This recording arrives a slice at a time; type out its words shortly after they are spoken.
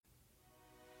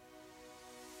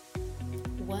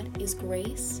What is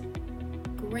grace?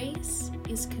 Grace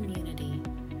is community.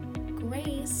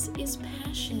 Grace is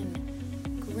passion.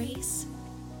 Grace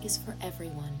is for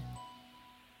everyone.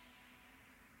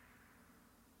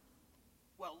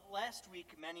 Well, last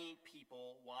week many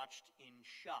people watched in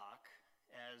shock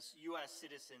as U.S.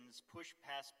 citizens pushed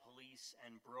past police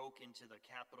and broke into the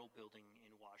Capitol building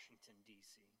in Washington,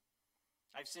 D.C.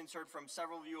 I've since heard from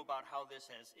several of you about how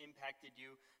this has impacted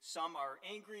you. Some are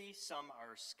angry, some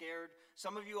are scared,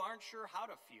 some of you aren't sure how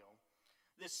to feel.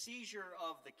 The seizure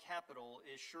of the Capitol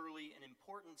is surely an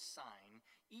important sign,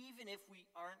 even if we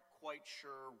aren't quite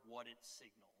sure what it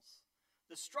signals.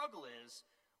 The struggle is,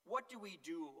 what do we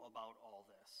do about all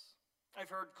this?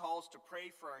 I've heard calls to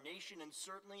pray for our nation, and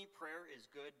certainly prayer is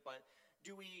good, but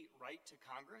do we write to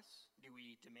Congress? Do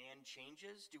we demand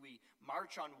changes? Do we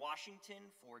march on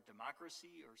Washington for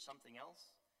democracy or something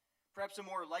else? Perhaps a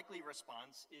more likely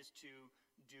response is to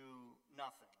do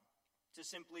nothing, to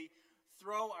simply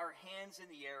throw our hands in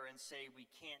the air and say we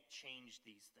can't change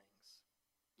these things.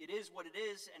 It is what it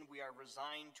is, and we are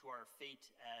resigned to our fate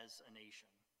as a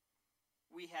nation.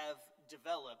 We have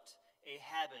developed a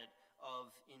habit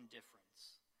of indifference.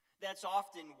 That's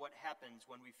often what happens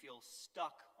when we feel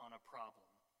stuck on a problem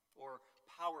or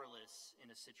powerless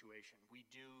in a situation. We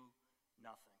do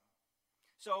nothing.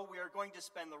 So we are going to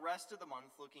spend the rest of the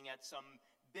month looking at some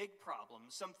big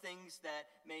problems, some things that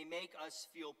may make us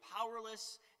feel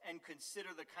powerless, and consider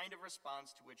the kind of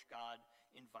response to which God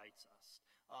invites us.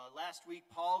 Last week,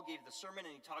 Paul gave the sermon,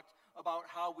 and he talked about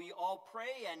how we all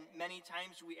pray, and many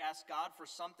times we ask God for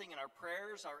something, and our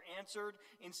prayers are answered.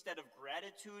 Instead of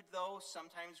gratitude, though,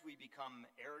 sometimes we become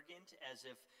arrogant, as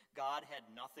if God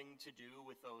had nothing to do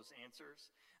with those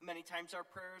answers. Many times our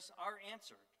prayers are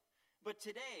answered. But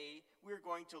today, we're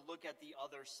going to look at the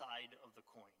other side of the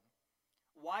coin.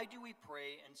 Why do we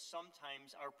pray, and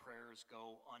sometimes our prayers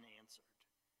go unanswered?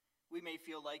 We may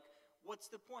feel like, what's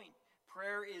the point?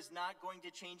 Prayer is not going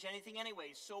to change anything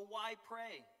anyway, so why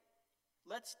pray?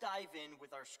 Let's dive in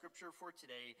with our scripture for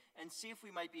today and see if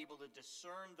we might be able to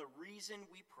discern the reason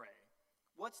we pray.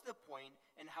 What's the point,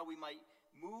 and how we might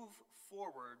move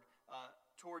forward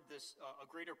toward this a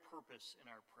greater purpose in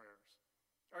our prayers.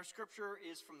 Our scripture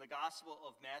is from the Gospel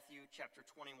of Matthew, chapter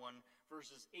 21,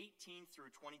 verses 18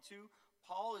 through 22.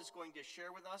 Paul is going to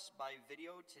share with us by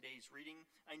video today's reading.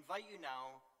 I invite you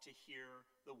now to hear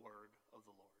the word of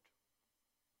the Lord.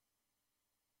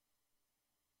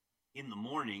 In the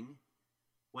morning,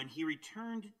 when he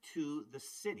returned to the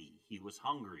city, he was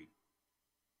hungry.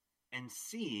 And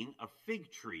seeing a fig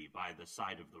tree by the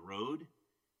side of the road,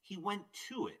 he went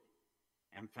to it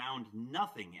and found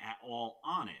nothing at all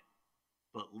on it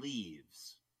but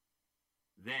leaves.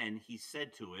 Then he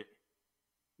said to it,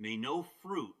 "May no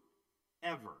fruit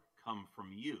ever come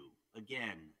from you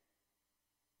again."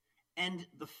 And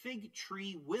the fig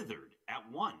tree withered at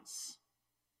once.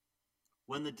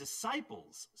 When the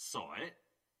disciples saw it,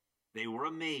 they were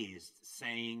amazed,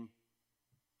 saying,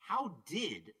 "How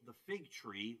did the fig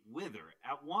tree wither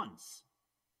at once?"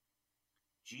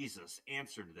 Jesus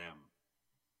answered them,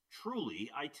 "Truly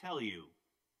I tell you,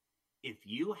 if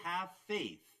you have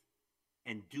faith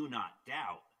and do not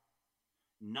doubt,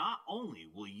 not only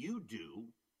will you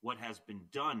do what has been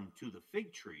done to the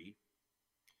fig tree,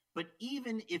 but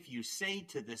even if you say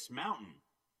to this mountain,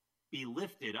 'Be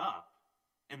lifted up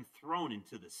and thrown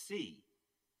into the sea,'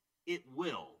 it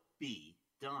will be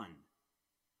done.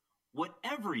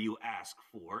 Whatever you ask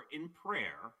for in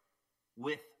prayer,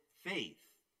 with faith,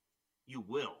 you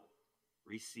will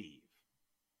receive."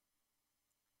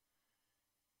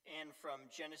 And from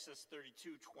Genesis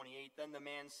 32:28, then the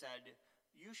man said,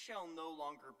 "You shall no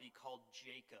longer be called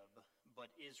Jacob, but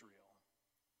Israel,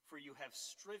 for you have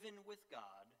striven with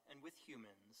God and with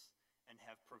humans and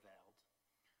have prevailed."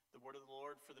 The word of the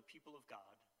Lord for the people of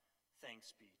God.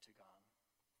 Thanks be to God.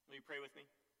 Will you pray with me?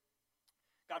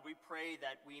 God, we pray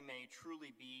that we may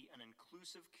truly be an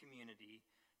inclusive community,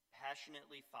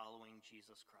 passionately following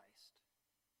Jesus Christ.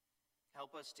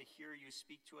 Help us to hear you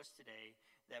speak to us today,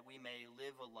 that we may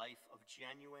live a life of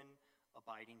genuine,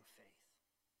 abiding faith.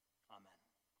 Amen.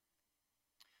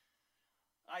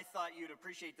 I thought you'd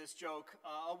appreciate this joke.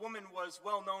 A woman was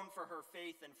well known for her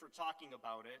faith and for talking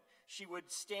about it. She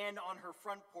would stand on her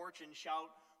front porch and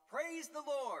shout, "Praise the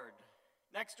Lord."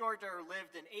 Next door to her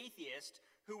lived an atheist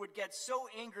who would get so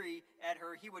angry at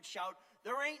her, he would shout,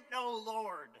 "There ain't no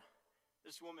Lord."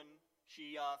 This woman,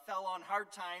 she fell on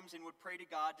hard times and would pray to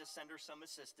God to send her some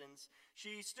assistance.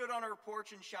 She stood on her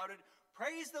porch and shouted,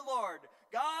 "Praise the Lord.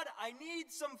 God, I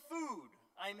need some food.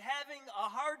 I'm having a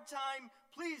hard time.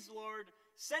 Please, Lord,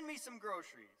 send me some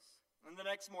groceries." And the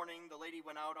next morning, the lady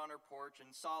went out on her porch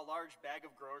and saw a large bag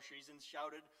of groceries and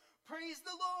shouted, "Praise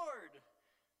the Lord!"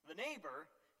 The neighbor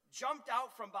jumped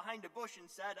out from behind a bush and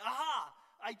said, "Aha!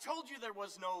 I told you there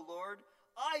was no Lord.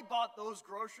 I bought those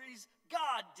groceries.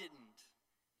 God didn't."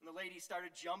 And the lady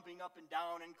started jumping up and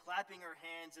down and clapping her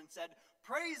hands and said,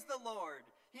 "Praise the Lord.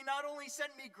 He not only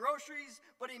sent me groceries,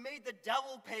 but he made the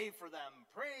devil pay for them.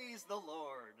 Praise the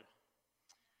Lord."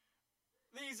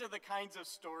 These are the kinds of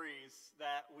stories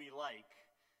that we like.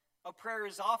 A prayer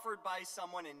is offered by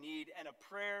someone in need, and a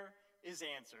prayer is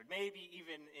answered, maybe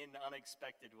even in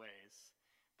unexpected ways.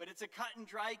 But it's a cut and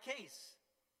dry case.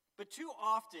 But too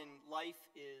often, life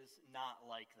is not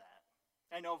like that.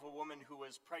 I know of a woman who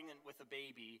was pregnant with a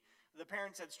baby. The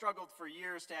parents had struggled for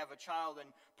years to have a child,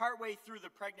 and partway through the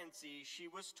pregnancy, she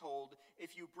was told,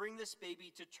 "If you bring this baby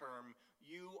to term,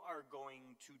 you are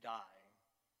going to die."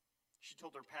 She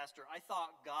told her pastor, "I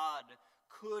thought God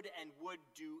could and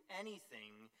would do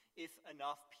anything if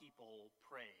enough people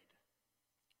prayed."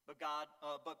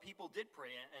 But people did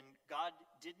pray, and God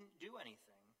didn't do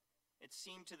anything. It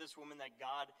seemed to this woman that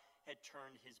God had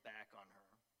turned his back on her.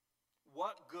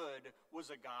 What good was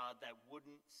a God that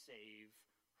wouldn't save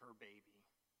her baby?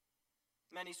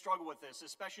 Many struggle with this,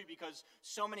 especially because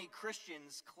so many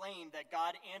Christians claim that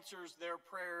God answers their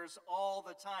prayers all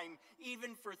the time,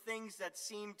 even for things that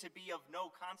seem to be of no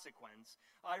consequence.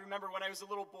 I remember when I was a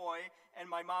little boy and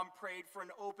my mom prayed for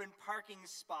an open parking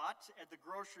spot at the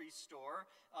grocery store,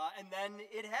 and then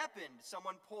it happened.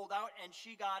 Someone pulled out and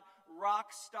she got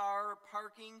rock star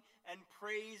parking and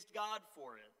praised God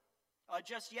for it.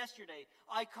 Just yesterday,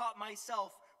 I caught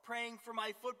myself praying for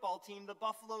my football team, the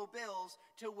Buffalo Bills,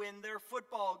 to win their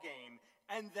football game,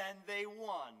 and then they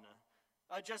won.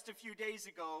 Just a few days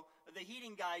ago, the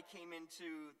heating guy came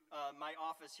into my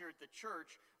office here at the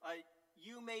church.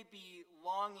 You may be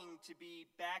longing to be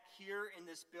back here in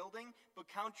this building, but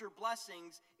count your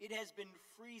blessings. It has been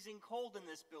freezing cold in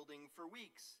this building for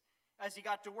weeks. As he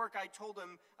got to work, I told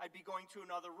him I'd be going to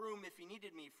another room if he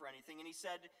needed me for anything, and he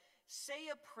said, "Say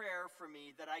a prayer for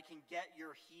me that I can get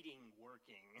your heating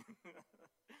working."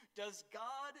 Does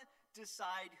God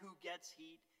decide who gets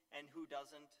heat and who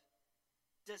doesn't?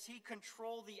 Does he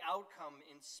control the outcome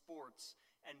in sports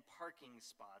and parking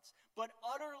spots, but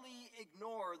utterly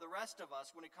ignore the rest of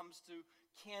us when it comes to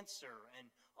cancer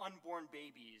and unborn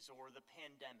babies or the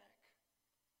pandemic?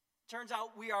 Turns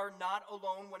out we are not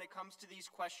alone when it comes to these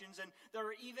questions, and there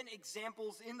are even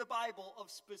examples in the Bible of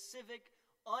specific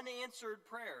unanswered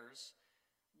prayers.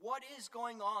 What is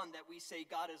going on that we say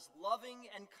God is loving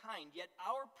and kind, yet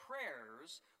our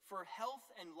prayers for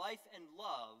health and life and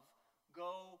love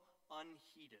go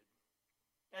unheeded?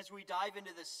 As we dive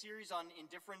into this series on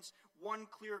indifference, one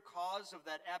clear cause of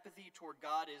that apathy toward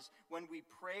God is when we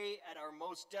pray at our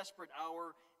most desperate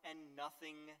hour and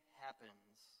nothing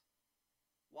happens.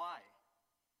 Why?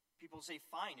 People say,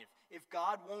 fine, if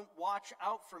God won't watch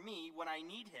out for me when I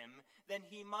need him, then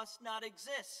he must not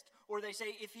exist. Or they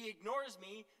say, if he ignores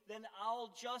me, then I'll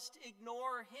just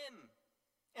ignore him.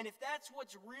 And if that's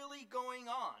what's really going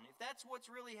on, if that's what's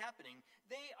really happening,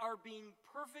 they are being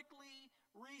perfectly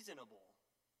reasonable.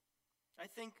 I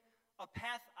think a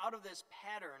path out of this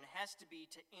pattern has to be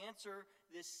to answer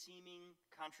this seeming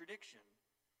contradiction.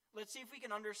 Let's see if we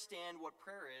can understand what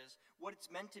prayer is, what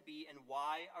it's meant to be, and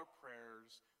why our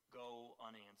prayers go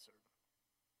unanswered.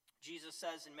 Jesus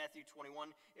says in Matthew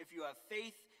 21, "If you have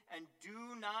faith and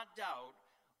do not doubt,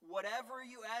 whatever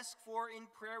you ask for in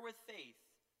prayer with faith,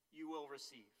 you will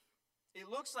receive." It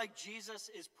looks like Jesus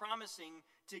is promising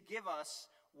to give us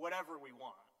whatever we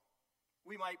want.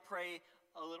 We might pray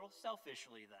a little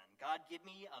selfishly then. God, give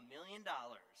me $1 million.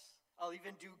 I'll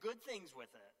even do good things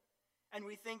with it. And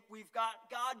we think we've got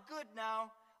God good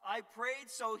now. I prayed,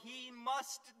 so he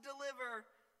must deliver.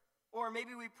 Or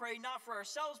maybe we pray not for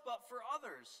ourselves, but for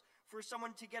others, for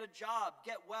someone to get a job,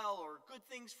 get well, or good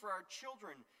things for our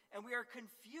children. And we are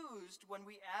confused when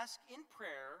we ask in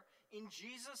prayer in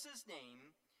Jesus'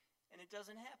 name, and it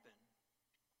doesn't happen.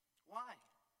 Why?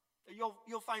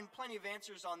 You'll find plenty of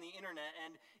answers on the internet,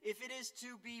 and if it is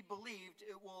to be believed,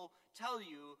 it will tell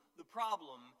you the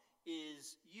problem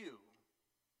is you.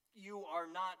 You are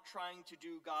not trying to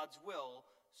do God's will,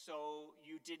 so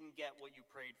you didn't get what you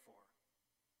prayed for.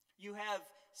 You have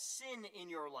sin in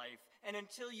your life, and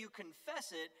until you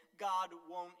confess it, God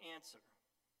won't answer.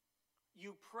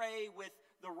 You pray with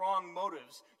the wrong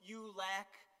motives. You lack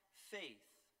faith.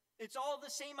 It's all the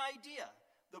same idea.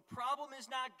 The problem is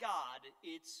not God,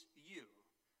 it's you.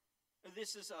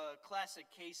 This is a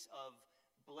classic case of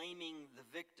blaming the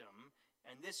victim,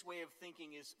 and this way of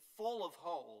thinking is full of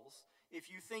holes.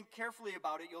 If you think carefully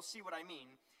about it, you'll see what I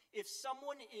mean. If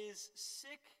someone is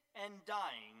sick and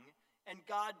dying, and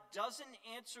God doesn't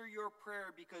answer your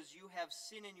prayer because you have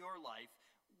sin in your life,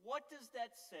 what does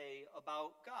that say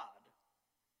about God?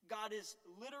 God is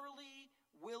literally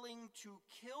willing to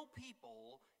kill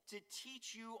people to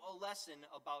teach you a lesson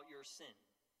about your sin.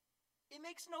 It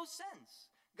makes no sense.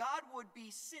 God would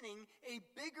be sinning a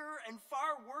bigger and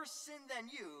far worse sin than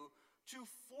you to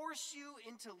force you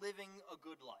into living a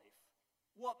good life.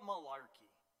 What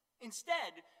malarkey.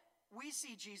 Instead, we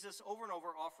see Jesus over and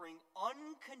over offering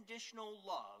unconditional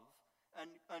love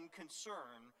and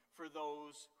concern for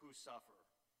those who suffer.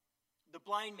 The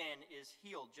blind man is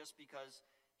healed just because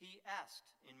he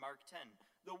asked in Mark 10.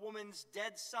 The woman's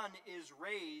dead son is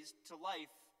raised to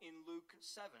life in Luke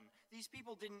 7. These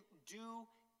people didn't do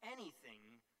anything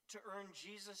to earn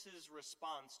Jesus'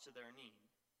 response to their need.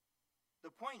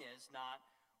 The point is not,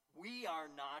 we are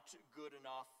not good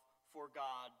enough for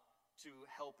God to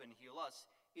help and heal us.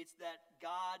 It's that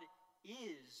God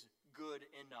is good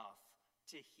enough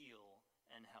to heal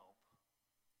and help.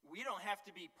 We don't have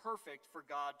to be perfect for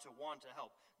God to want to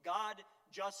help. God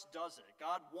just does it.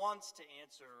 God wants to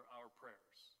answer our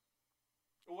prayers.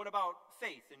 What about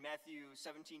faith in Matthew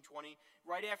 17:20?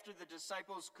 Right after the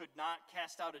disciples could not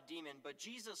cast out a demon, but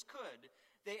Jesus could,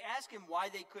 they ask him why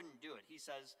they couldn't do it. He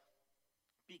says,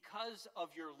 because of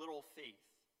your little faith.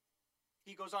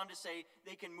 He goes on to say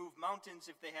they can move mountains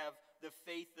if they have the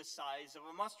faith the size of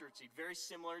a mustard seed, very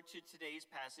similar to today's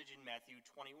passage in Matthew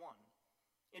 21.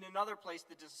 In another place,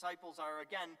 the disciples are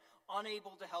again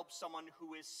unable to help someone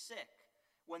who is sick.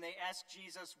 When they ask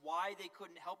Jesus why they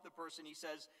couldn't help the person, he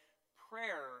says,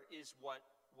 prayer is what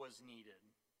was needed.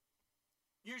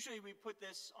 Usually we put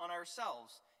this on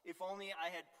ourselves. If only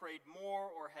I had prayed more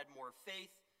or had more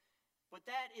faith. But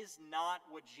that is not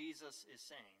what Jesus is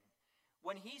saying.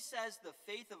 When he says the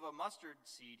faith of a mustard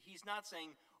seed, he's not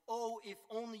saying, oh, if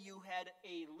only you had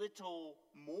a little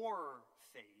more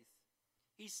faith.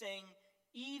 He's saying,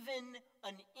 even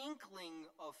an inkling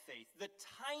of faith, the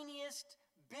tiniest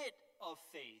bit of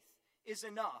faith, is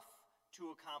enough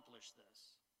to accomplish this.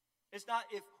 It's not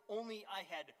if only I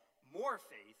had more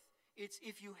faith, it's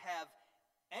if you have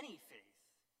any faith.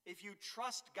 If you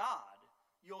trust God,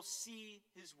 you'll see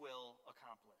his will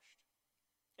accomplished.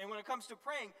 And when it comes to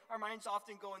praying, our minds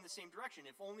often go in the same direction.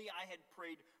 If only I had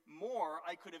prayed more,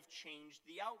 I could have changed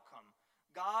the outcome.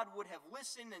 God would have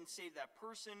listened and saved that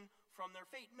person from their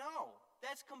fate. No,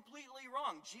 that's completely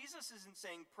wrong. Jesus isn't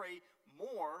saying pray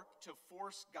more to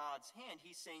force God's hand.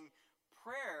 He's saying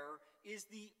prayer is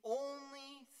the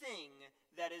only thing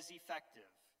that is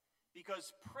effective,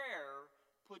 because prayer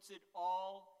puts it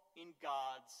all in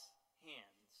God's hands.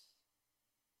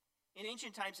 In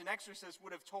ancient times, an exorcist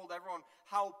would have told everyone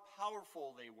how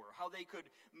powerful they were, how they could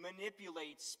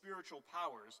manipulate spiritual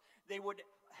powers. They would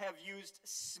have used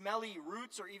smelly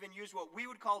roots, or even used what we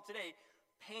would call today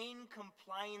pain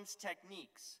compliance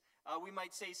techniques. We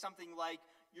might say something like,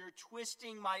 "You're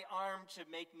twisting my arm to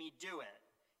make me do it."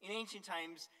 In ancient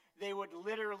times, they would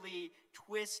literally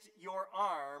twist your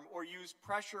arm or use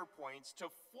pressure points to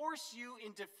force you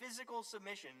into physical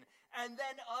submission and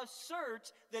then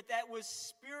assert that that was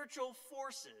spiritual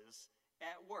forces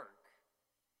at work.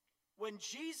 When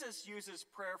Jesus uses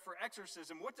prayer for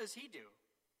exorcism, what does he do?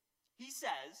 He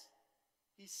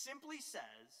simply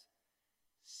says,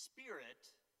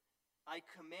 "Spirit, I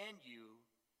command you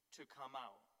to come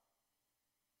out."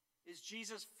 Is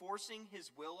Jesus forcing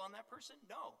his will on that person?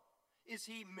 No. Is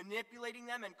he manipulating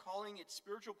them and calling it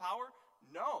spiritual power?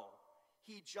 No.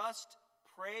 He just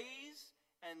prays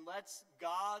and lets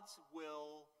God's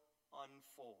will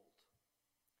unfold.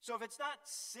 So if it's not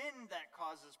sin that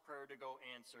causes prayer to go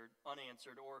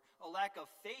unanswered, or a lack of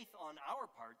faith on our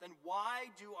part, then why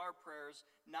do our prayers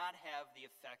not have the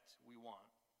effect we want?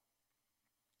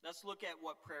 Let's look at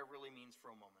what prayer really means for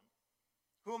a moment.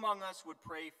 Who among us would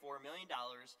pray for $1 million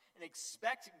and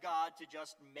expect God to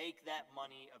just make that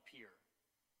money appear?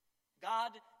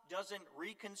 God doesn't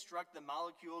reconstruct the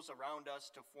molecules around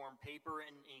us to form paper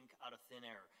and ink out of thin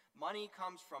air. Money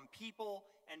comes from people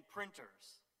and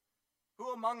printers.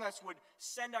 Who among us would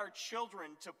send our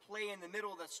children to play in the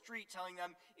middle of the street telling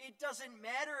them, "It doesn't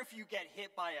matter if you get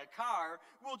hit by a car,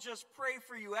 we'll just pray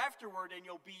for you afterward and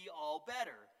you'll be all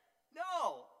better"?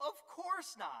 No, of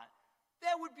course not.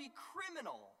 That would be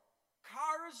criminal.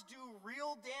 Cars do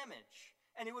real damage,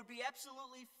 and it would be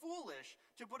absolutely foolish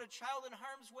to put a child in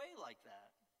harm's way like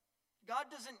that.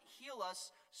 God doesn't heal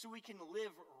us so we can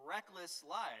live reckless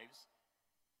lives.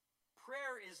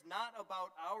 Prayer is not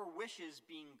about our wishes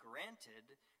being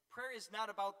granted. Prayer is not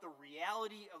about the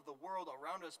reality of the world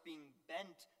around us being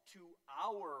bent to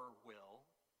our will.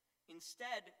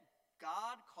 Instead,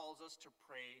 God calls us to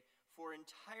pray for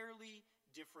entirely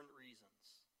different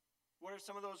reasons. What are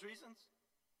some of those reasons?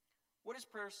 What is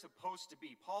prayer supposed to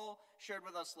be? Paul shared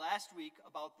with us last week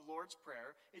about the Lord's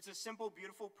Prayer. It's a simple,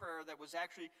 beautiful prayer that was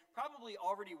actually probably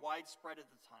already widespread at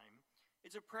the time.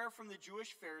 It's a prayer from the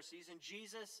Jewish Pharisees, and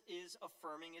Jesus is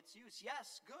affirming its use.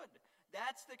 Yes, good.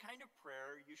 That's the kind of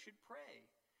prayer you should pray.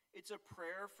 It's a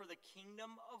prayer for the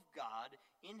kingdom of God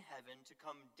in heaven to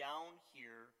come down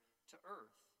here to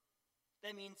earth.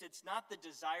 That means it's not the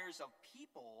desires of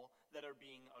people that are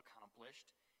being accomplished.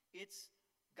 It's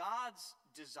God's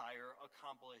desire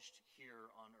accomplished here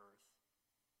on earth.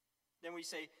 Then we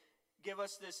say, give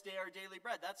us this day our daily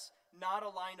bread. That's not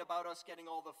a line about us getting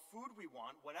all the food we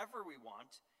want, whenever we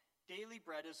want. Daily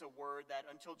bread is a word that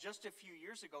until just a few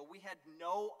years ago, we had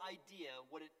no idea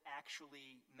what it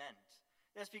actually meant.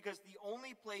 That's because the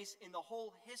only place in the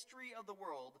whole history of the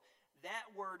world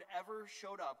that word ever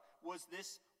showed up was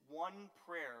this one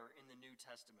prayer in the New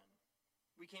Testament.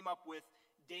 We came up with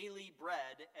daily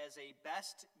bread as a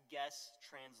best guess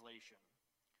translation.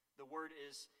 The word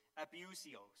is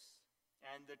epiousios,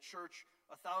 and the church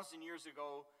 1,000 years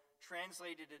ago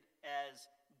translated it as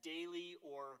daily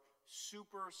or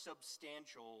super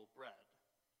substantial bread.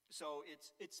 So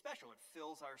it's special. It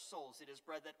fills our souls. It is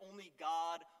bread that only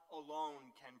God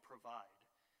alone can provide.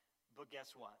 But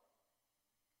guess what?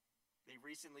 They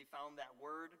recently found that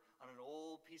word on an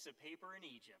old piece of paper in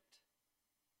Egypt.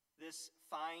 This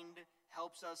find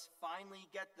helps us finally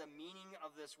get the meaning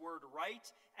of this word right,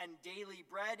 and daily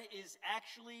bread is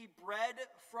actually bread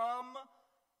from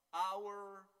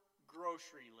our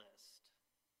grocery list.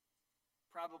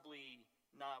 Probably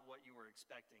not what you were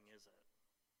expecting, is it?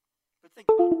 But think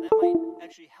about it. That might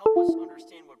actually help us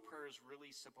understand what prayer is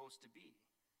really supposed to be.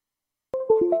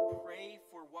 When we pray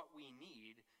for what we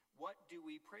need, what do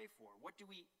we pray for? What do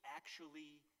we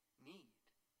actually need?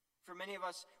 For many of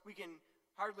us, we can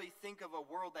hardly think of a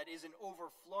world that isn't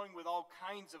overflowing with all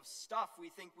kinds of stuff. We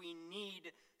think we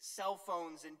need cell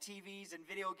phones and TVs and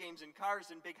video games and cars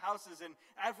and big houses and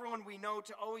everyone we know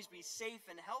to always be safe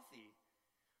and healthy.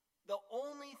 The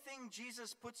only thing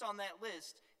Jesus puts on that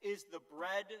list is the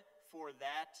bread for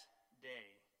that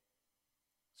day.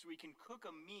 So we can cook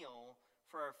a meal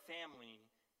for our family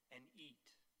and eat.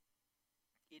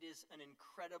 It is an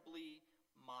incredibly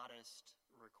modest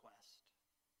request.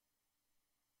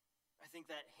 I think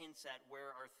that hints at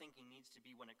where our thinking needs to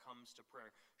be when it comes to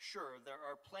prayer. Sure, there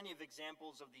are plenty of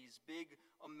examples of these big,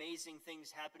 amazing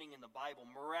things happening in the Bible,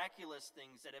 miraculous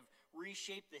things that have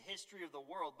reshaped the history of the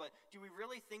world, but do we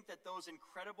really think that those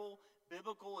incredible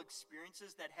biblical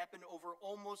experiences that happened over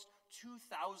almost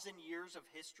 2,000 years of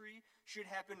history should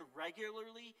happen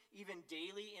regularly, even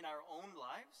daily in our own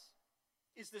lives?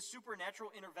 Is the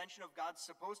supernatural intervention of God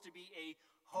supposed to be a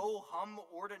ho-hum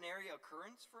ordinary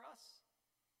occurrence for us?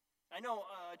 I know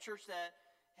a church that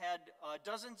had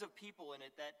dozens of people in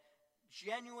it that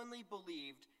genuinely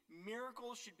believed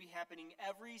miracles should be happening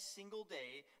every single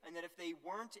day, and that if they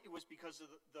weren't, it was because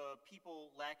of the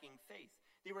people lacking faith.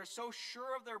 They were so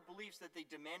sure of their beliefs that they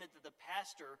demanded that the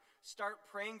pastor start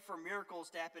praying for miracles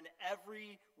to happen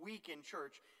every week in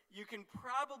church. You can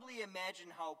probably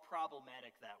imagine how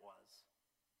problematic that was.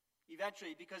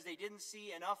 Eventually, because they didn't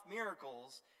see enough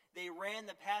miracles, they ran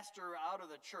the pastor out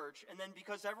of the church, and then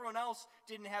because everyone else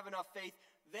didn't have enough faith,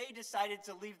 they decided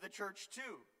to leave the church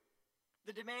too.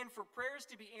 The demand for prayers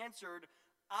to be answered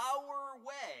our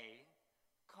way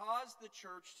caused the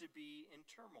church to be in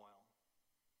turmoil.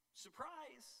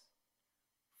 Surprise!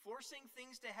 Forcing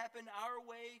things to happen our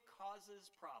way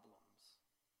causes problems.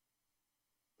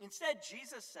 Instead,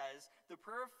 Jesus says the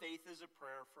prayer of faith is a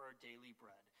prayer for our daily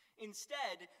bread.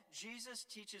 Instead, Jesus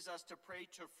teaches us to pray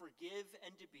to forgive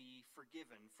and to be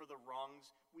forgiven for the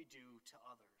wrongs we do to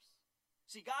others.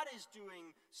 See, God is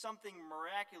doing something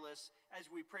miraculous as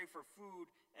we pray for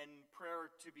food and prayer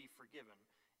to be forgiven.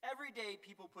 Every day,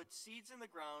 people put seeds in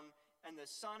the ground, and the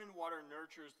sun and water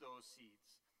nurtures those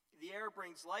seeds. The air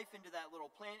brings life into that little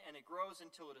plant, and it grows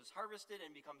until it is harvested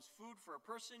and becomes food for a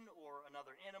person or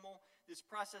another animal. This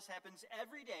process happens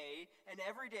every day, and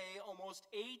every day almost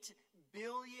 8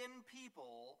 billion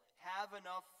people have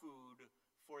enough food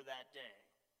for that day.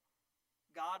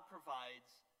 God provides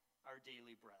our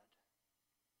daily bread.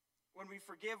 When we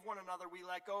forgive one another, we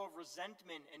let go of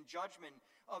resentment and judgment,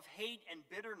 of hate and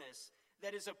bitterness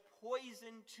that is a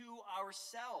poison to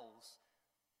ourselves.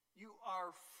 You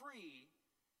are free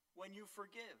when you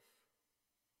forgive.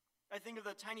 I think of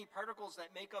the tiny particles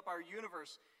that make up our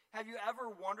universe. Have you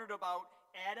ever wondered about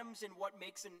atoms and what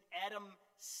makes an atom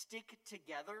stick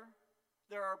together?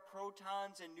 There are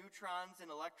protons and neutrons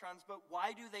and electrons, but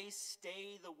why do they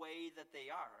stay the way that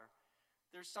they are?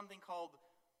 There's something called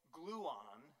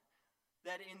gluon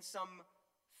that in some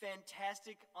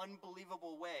fantastic,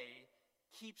 unbelievable way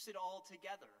keeps it all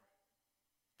together.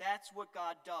 That's what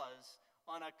God does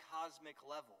on a cosmic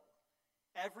level.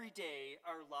 Every day,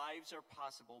 our lives are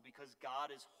possible because God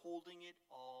is holding it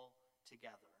all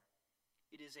together.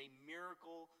 It is a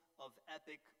miracle of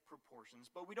epic proportions.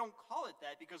 But we don't call it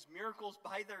that because miracles,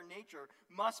 by their nature,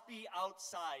 must be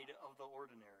outside of the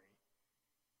ordinary.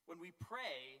 When we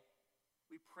pray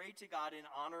to God in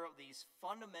honor of these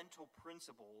fundamental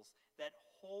principles that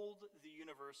hold the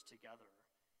universe together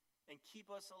and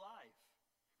keep us alive.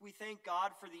 We thank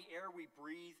God for the air we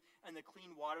breathe and the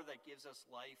clean water that gives us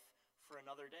life for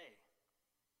another day.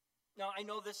 Now, I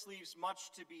know this leaves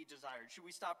much to be desired. Should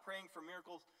we stop praying for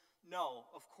miracles? No,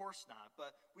 of course not.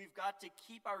 But we've got to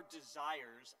keep our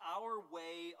desires, our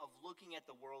way of looking at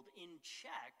the world, in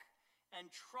check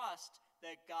and trust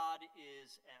that God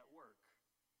is at work.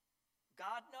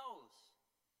 God knows,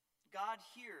 God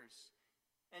hears,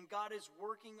 and God is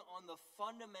working on the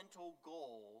fundamental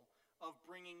goal of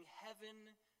bringing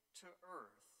heaven to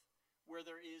earth, where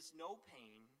there is no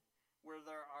pain, where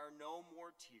there are no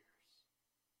more tears.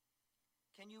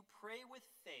 Can you pray with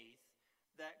faith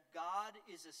that God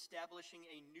is establishing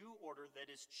a new order that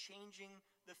is changing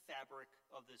the fabric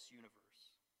of this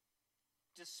universe?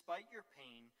 Despite your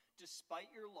pain, despite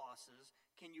your losses,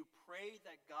 can you pray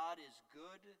that God is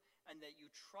good and that you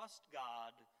trust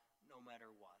God no matter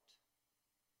what?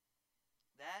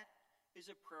 That is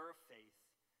a prayer of faith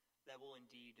that will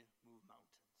indeed move mountains.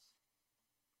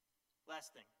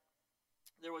 Last thing.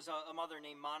 There was a mother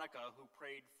named Monica who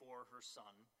prayed for her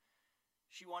son.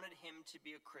 She wanted him to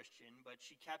be a Christian, but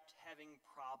she kept having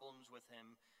problems with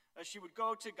him. She would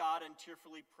go to God and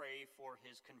tearfully pray for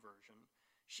his conversion.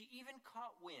 She even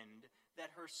caught wind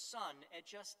that her son, at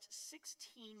just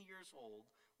 16 years old,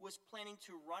 was planning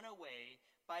to run away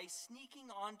by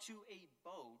sneaking onto a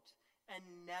boat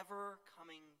and never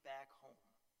coming back home.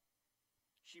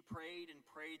 She prayed and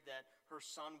prayed that her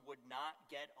son would not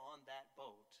get on that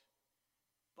boat,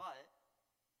 but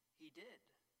he did.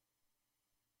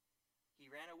 He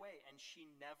ran away, and she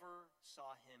never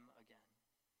saw him again.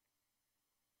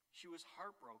 She was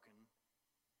heartbroken,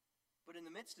 but in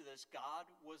the midst of this, God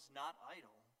was not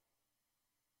idle.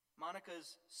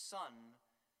 Monica's son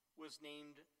was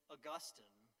named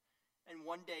Augustine, and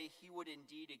one day he would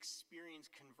indeed experience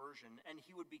conversion, and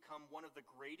he would become one of the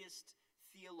greatest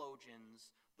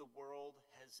theologians the world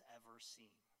has ever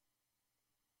seen.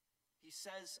 He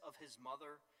says of his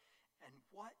mother, "And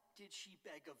what did she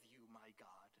beg of you, my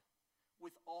God,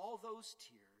 with all those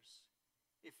tears,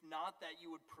 if not that you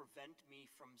would prevent me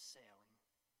from sailing?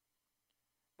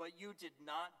 But you did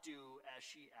not do as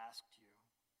she asked you.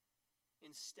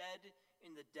 Instead,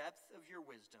 in the depth of your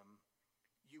wisdom,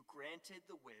 you granted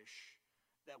the wish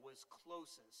that was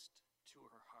closest to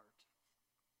her heart."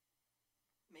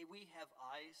 May we have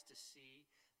eyes to see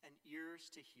and ears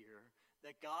to hear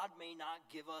that God may not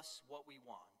give us what we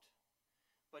want,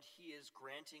 but he is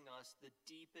granting us the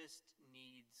deepest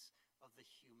needs of the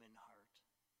human heart.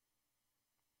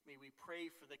 May we pray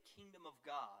for the kingdom of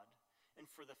God and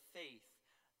for the faith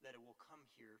that it will come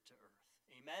here to earth.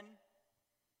 Amen?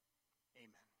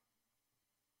 Amen.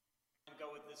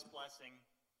 Go with this blessing.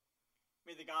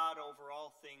 May the God over all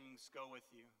things go with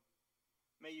you.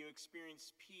 May you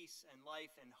experience peace and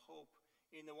life and hope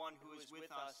in the one who is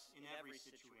with us in every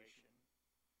situation.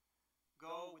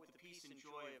 Go with the peace and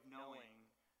joy of knowing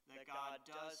that God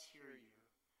does hear you.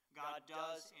 God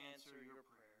does answer your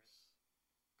prayers.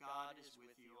 God is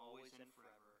with you always and forever.